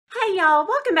y'all,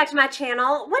 welcome back to my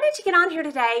channel. Wanted to get on here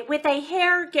today with a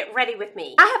hair get ready with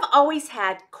me. I have always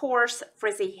had coarse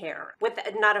frizzy hair with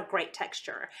not a great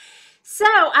texture. So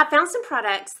I found some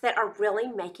products that are really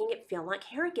making it feel like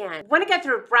hair again. Want to go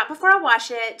through right before I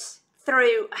wash it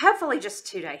through hopefully just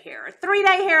 2-day hair.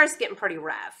 3-day hair is getting pretty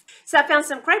rough. So I found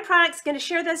some great products, going to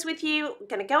share those with you.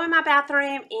 Going to go in my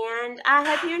bathroom and I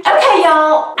hope you enjoy. Okay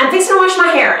y'all, I'm fixing to wash my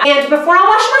hair. And before I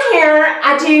wash my hair,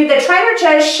 I do the Trader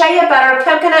Joe's Shea Butter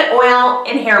Coconut Oil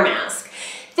and Hair Mask.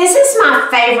 This is my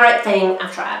favorite thing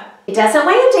I've tried. It doesn't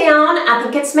weigh it down. I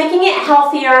think it's making it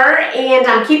healthier and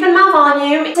I'm keeping my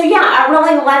volume. So yeah, I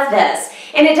really love this.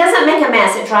 And it doesn't make a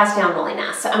mess. It dries down really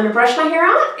nice. So I'm going to brush my hair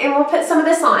out and we'll put some of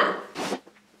this on.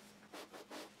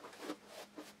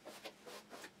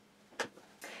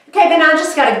 Okay, then I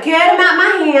just got a good amount in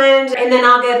my hand and then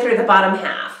I'll go through the bottom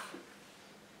half.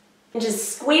 And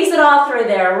just squeeze it all through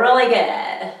there really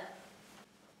good.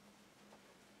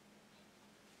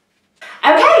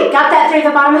 Okay, got that through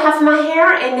the bottom half of my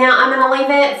hair and now I'm going to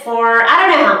leave it for, I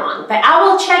don't know how long, but I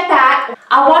will check back.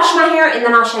 I'll wash my hair and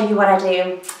then I'll show you what I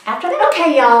do after that.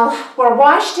 Okay, y'all, we're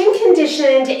washed and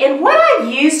conditioned, and what I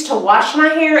use to wash my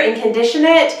hair and condition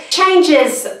it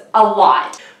changes a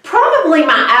lot. Probably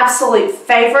my absolute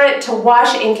favorite to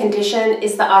wash and condition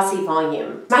is the Aussie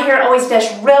Volume. My hair always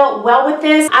does real well with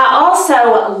this. I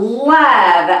also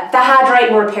love the Hydrate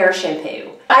and Repair shampoo.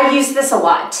 I use this a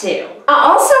lot too. I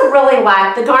also really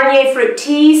like the Garnier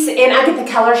Fructis, and I get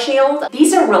the Color Shield.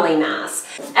 These are really nice.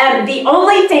 The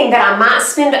only thing that I might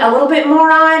spend a little bit more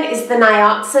on is the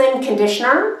Nioxin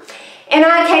conditioner, and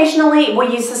I occasionally will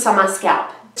use this on my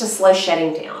scalp to slow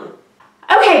shedding down.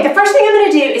 Okay, the first thing I'm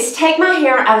going to do is take my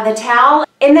hair out of the towel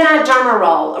and then I derma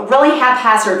roll really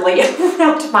haphazardly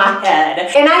around my head.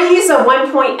 And I use a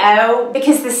 1.0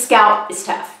 because the scalp is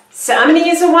tough. So I'm going to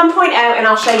use a 1.0 and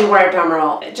I'll show you where I derma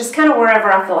roll it. Just kind of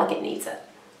wherever I feel like it needs it.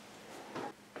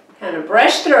 Kind of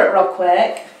brush through it real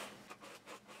quick.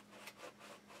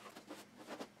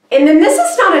 And then this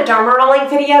is not a derma rolling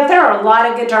video. There are a lot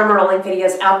of good derma rolling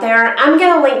videos out there. I'm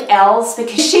going to link Elle's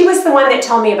because she was the one that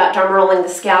told me about derma rolling the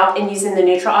scalp and using the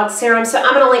Neutral serum. So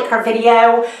I'm going to link her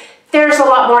video. There's a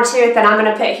lot more to it than I'm going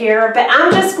to put here, but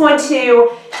I'm just going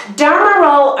to derma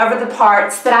roll over the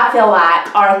parts that I feel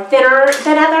like are thinner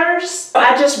than others. So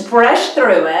I just brush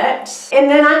through it, and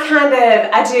then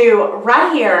I do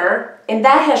right here, and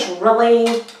that has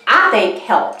really, I think,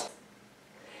 helped.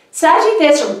 So I do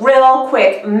this real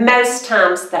quick most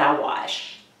times that I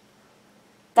wash.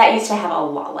 That used to have a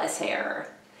lot less hair.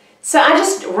 So I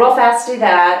just real fast do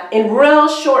that in real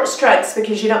short strokes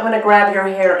because you don't want to grab your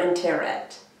hair and tear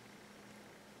it.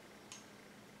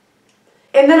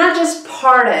 And then I just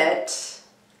part it,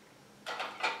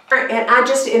 and I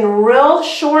just in real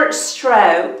short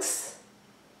strokes,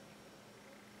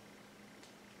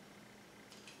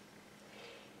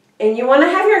 and you want to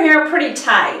have your hair pretty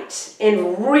tight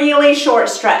in really short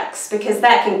strokes because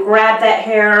that can grab that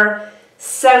hair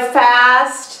so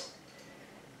fast.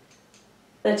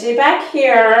 Let's do back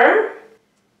here.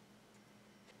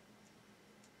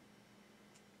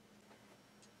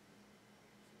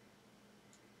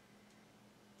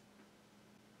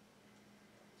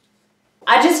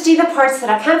 I just do the parts that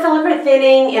I kind of feel like are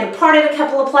thinning and part it a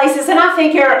couple of places, and I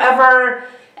figure over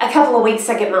a couple of weeks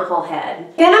I get my whole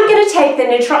head. Then I'm going to take the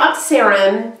Neutral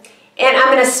serum and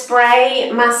I'm going to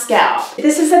spray my scalp.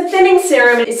 This is a thinning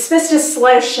serum. It's supposed to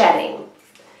slow shedding.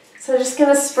 So I'm just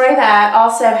going to spray that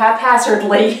also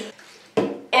haphazardly.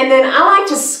 And then I like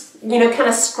to, kind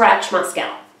of scratch my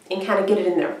scalp and kind of get it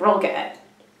in there real good.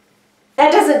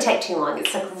 That doesn't take too long.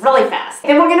 It's like really fast.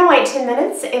 Then we're going to wait 10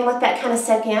 minutes and let that kind of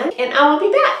soak in, and I will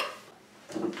be back.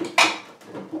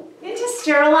 And to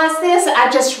sterilize this,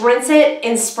 I just rinse it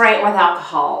and spray it with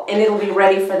alcohol, and it'll be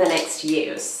ready for the next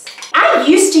use. I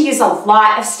used to use a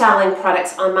lot of styling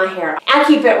products on my hair. I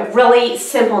keep it really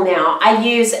simple now. I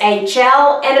use a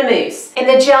gel and a mousse. And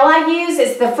the gel I use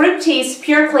is the Fructis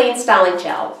Pure Clean Styling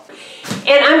Gel.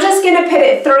 And I'm just going to put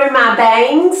it through my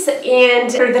bangs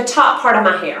and through the top part of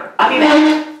my hair. I'll be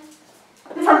back.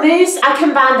 For mousse, I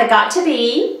combine the Got To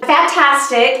Be,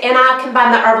 Fantastic, and I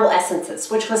combine the Herbal Essences,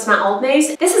 which was my old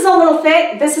mousse. This is a little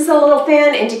thick, this is a little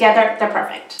thin, and together they're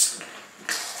perfect.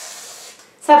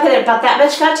 So I put about that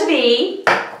much Got To Be.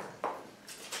 I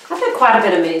put quite a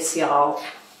bit of mousse, y'all.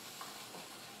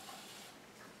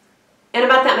 And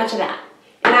about that much of that.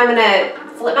 And I'm going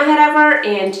to flip my head over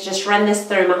and just run this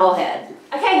through my whole head.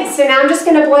 Okay, so now I'm just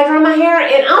going to blow dry my hair,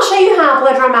 and I'll show you how I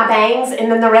blow dry my bangs,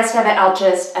 and then the rest of it I'll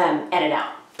just edit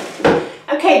out.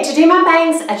 Okay, to do my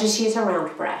bangs, I just use a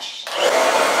round brush.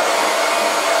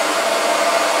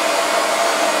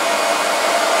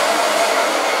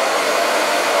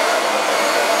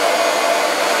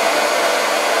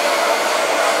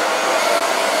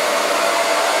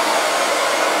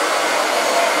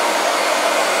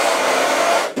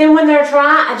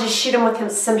 dry, I just shoot them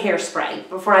with some hairspray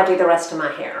before I do the rest of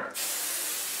my hair.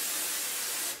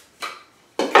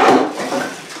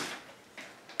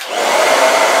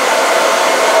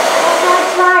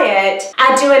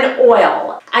 I do an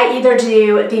oil. I either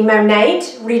do the Monat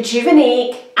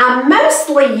Rejuvenique. I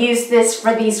mostly use this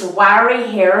for these wiry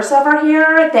hairs over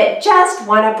here that just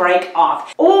want to break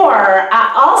off. Or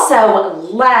I also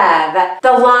love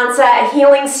the Lanza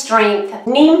Healing Strength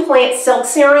Neem Plant Silk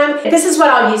Serum. This is what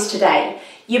I'll use today.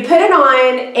 You put it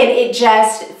on and it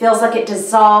just feels like it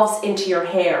dissolves into your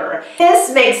hair.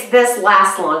 This makes this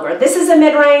last longer. This is a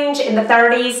mid-range in the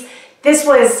 30s. This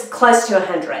was close to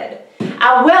 100.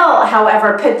 I will,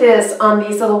 however, put this on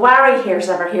these little wiry hairs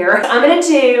over here. I'm going to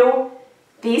do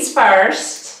these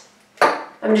first.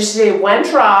 I'm just going to do 1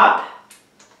 drop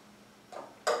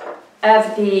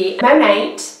of the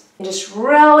Monat and just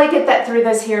really get that through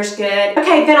those hairs good.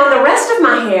 Okay, then on the rest of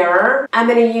my hair, I'm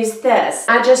going to use this.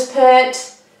 I just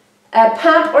put a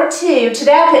pump or 2.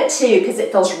 Today I put 2 because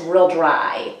it feels real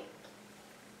dry.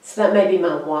 So that may be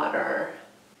my water.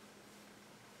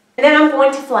 And then I'm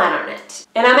going to flat iron it.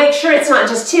 And I make sure it's not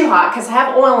just too hot because I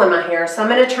have oil in my hair. So I'm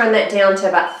going to turn that down to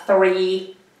about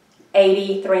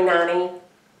 380, 390.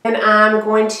 And I'm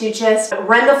going to just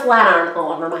run the flat iron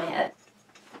all over my head.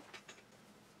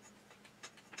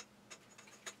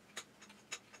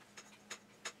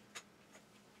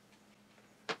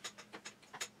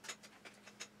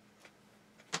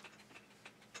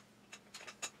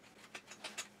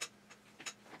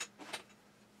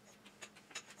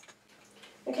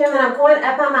 Okay, then I'm going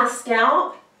up on my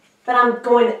scalp, but I'm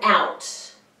going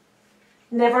out,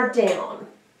 never down.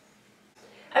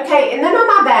 Okay, and then on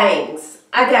my bangs,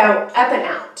 I go up and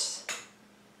out.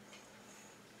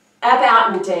 Up,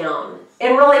 out, and down.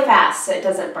 And really fast so it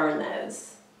doesn't burn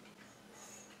those.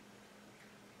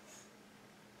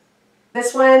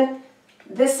 This one,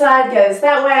 this side goes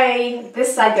that way,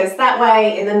 this side goes that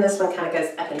way, and then this one kind of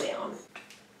goes up and down.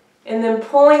 And then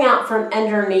pulling out from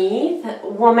underneath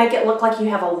will make it look like you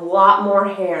have a lot more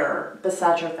hair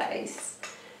beside your face.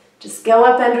 Just go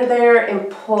up under there and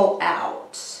pull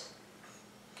out.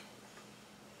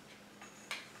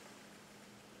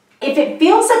 If it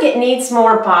feels like it needs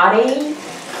more body,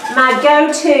 my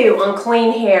go-to on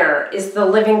clean hair is the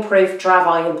Living Proof Dry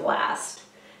Volume Blast.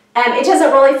 It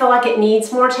doesn't really feel like it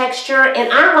needs more texture,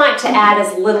 and I like to add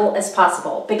as little as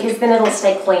possible because then it'll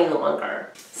stay clean longer.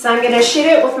 So I'm going to shoot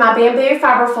it with my Bamboo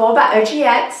Fiberful by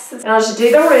OGX, and I'll just do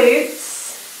the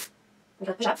roots.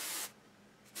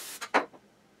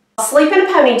 I'll sleep in a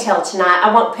ponytail tonight.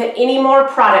 I won't put any more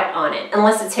product on it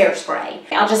unless it's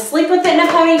hairspray. I'll just sleep with it in a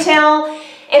ponytail,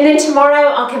 and then tomorrow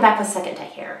I'll come back with second day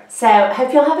hair. So I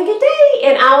hope you'll have a good day,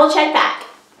 and I will check back.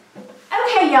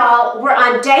 Okay, y'all, we're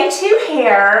on day 2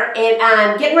 hair, and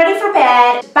I'm getting ready for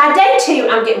bed. By day 2,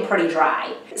 I'm getting pretty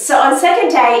dry. So on second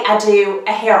day, I do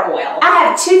a hair oil. I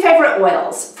have 2 favorite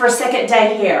oils for second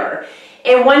day hair.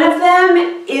 And one of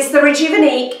them is the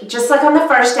Rejuvenique, just like on the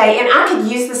first day. And I could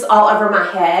use this all over my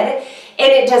head.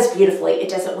 And it does beautifully. It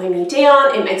doesn't weigh me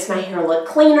down. It makes my hair look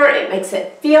cleaner. It makes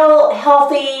it feel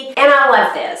healthy. And I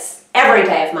love this. Every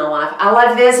day of my life. I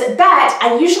love this, but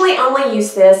I usually only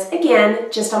use this,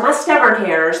 again, just on my stubborn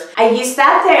hairs. I use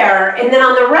that there, and then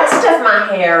on the rest of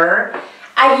my hair,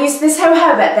 I use this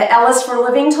jojoba that Ellis for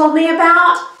Living told me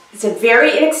about. It's a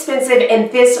very inexpensive,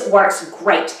 and this works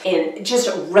great and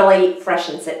just really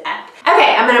freshens it up.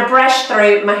 Okay, I'm going to brush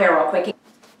through my hair real quick.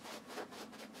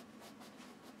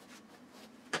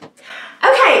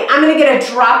 Okay, I'm going to get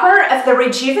a dropper of the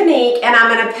Rejuvenique and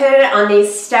I'm going to put it on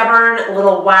these stubborn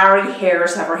little wiry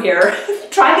hairs over here.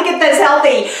 Trying to get those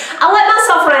healthy. I let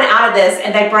myself run out of this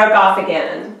and they broke off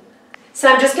again. So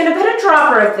I'm just going to put a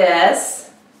dropper of this,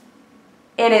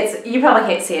 and it's, you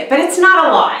probably can't see it, but it's not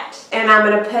a lot. And I'm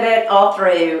going to put it all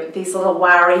through these little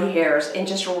wiry hairs and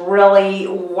just really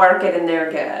work it in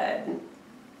there good.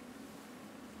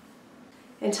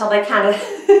 Until they kind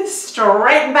of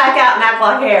straighten back out and act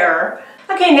like hair.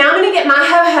 Okay, now I'm going to get my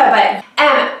jojoba.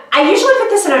 I usually put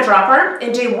this in a dropper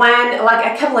and do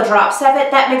a couple of drops of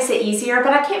it. That makes it easier,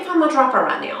 but I can't find my dropper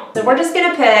right now. So we're just going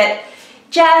to put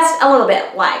just a little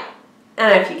bit, I don't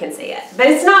know if you can see it, but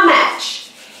it's not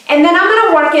much. And then I'm going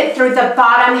to work it through the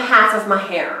bottom half of my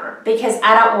hair because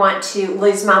I don't want to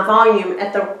lose my volume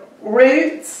at the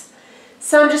roots.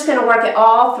 So I'm just going to work it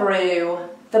all through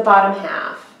the bottom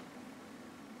half.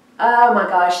 Oh my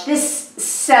gosh, this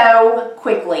so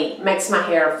quickly makes my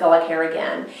hair feel like hair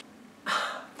again.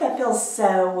 Oh, that feels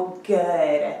so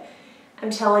good. I'm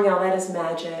telling y'all, that is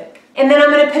magic. And then I'm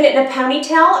going to put it in a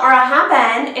ponytail or a high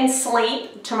bun and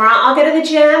sleep. Tomorrow I'll go to the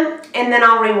gym and then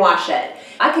I'll rewash it.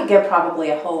 I could go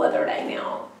probably a whole other day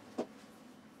now.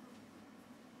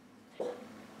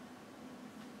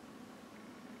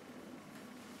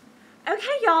 Okay,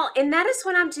 y'all, and that is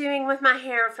what I'm doing with my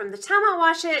hair from the time I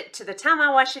wash it to the time I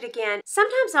wash it again.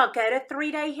 Sometimes I'll go to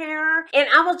 3-day hair and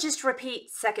I will just repeat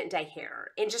 2nd-day hair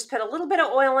and just put a little bit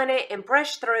of oil in it and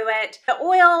brush through it. The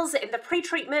oils and the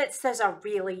pre-treatments, those are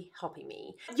really helping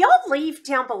me. Y'all leave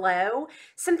down below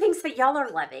some things that y'all are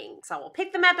loving, so I will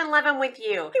pick them up and love them with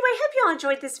you. Anyway, hope y'all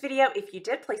enjoyed this video. If you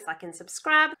did, please like and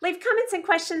subscribe. Leave comments and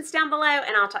questions down below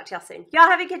and I'll talk to y'all soon. Y'all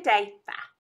have a good day. Bye.